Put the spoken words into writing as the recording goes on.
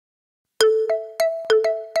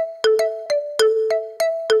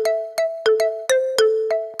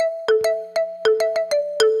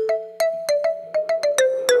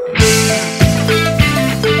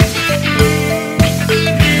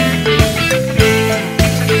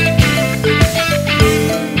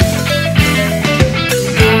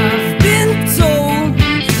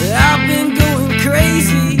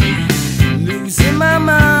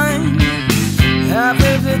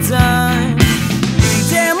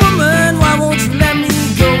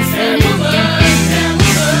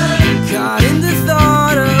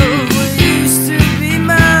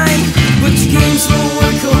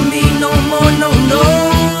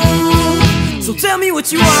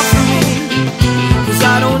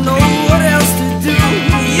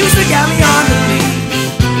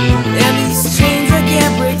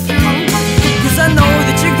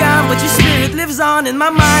my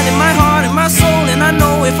mind, in my heart, in my soul. And I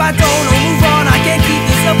know if I don't move on, I can't keep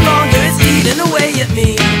this up longer. It's eating away at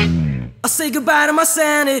me. I'll say goodbye to my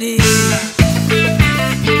sanity.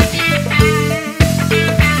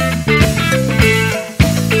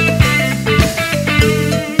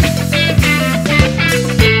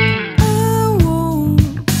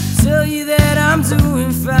 I'm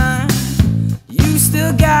doing fine. You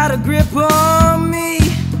still got a grip on me.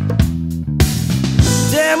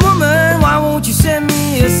 Damn woman, why won't you send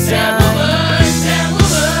me a sign? Damn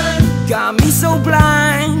woman, got me so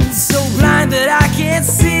blind that I can't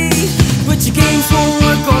see. But your games won't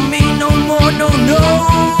work on me no more, no, no.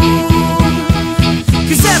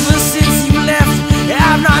 Cause ever since you left,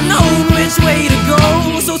 I've not known which way to go.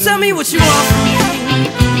 So tell me what you want from me,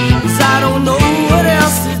 cause I don't know what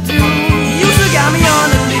else to do. Got me on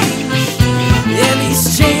a leash, and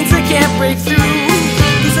these chains I can't break through.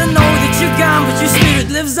 Cause I know that you're gone, but your spirit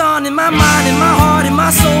lives on in my mind, in my heart, in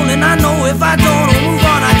my soul. And I know if I don't move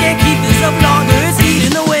on, I can't keep this up longer. It's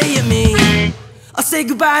eating away at me. I'll say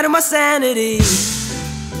goodbye to my sanity.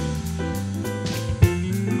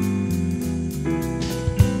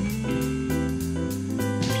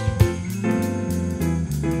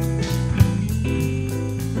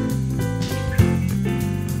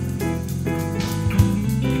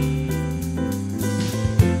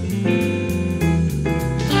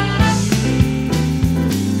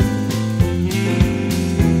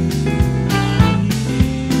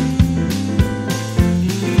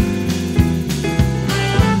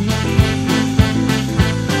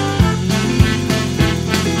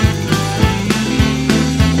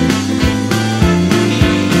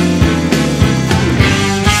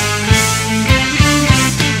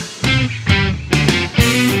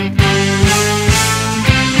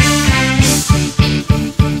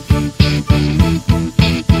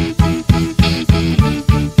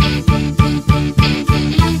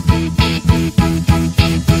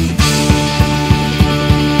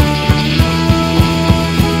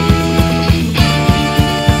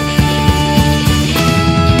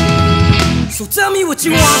 Tell me what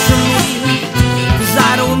you want from me, cause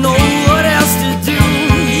I don't know what else to do.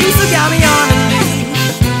 You still got me on a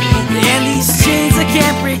leash, and these chains I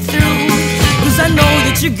can't break through. Cause I know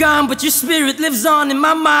that you're gone, but your spirit lives on in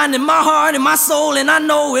my mind, in my heart, in my soul. And I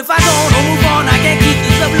know if I don't move on, I can't keep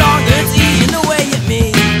this up longer. It's eating away at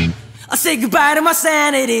me. I'll say goodbye to my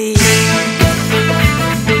sanity.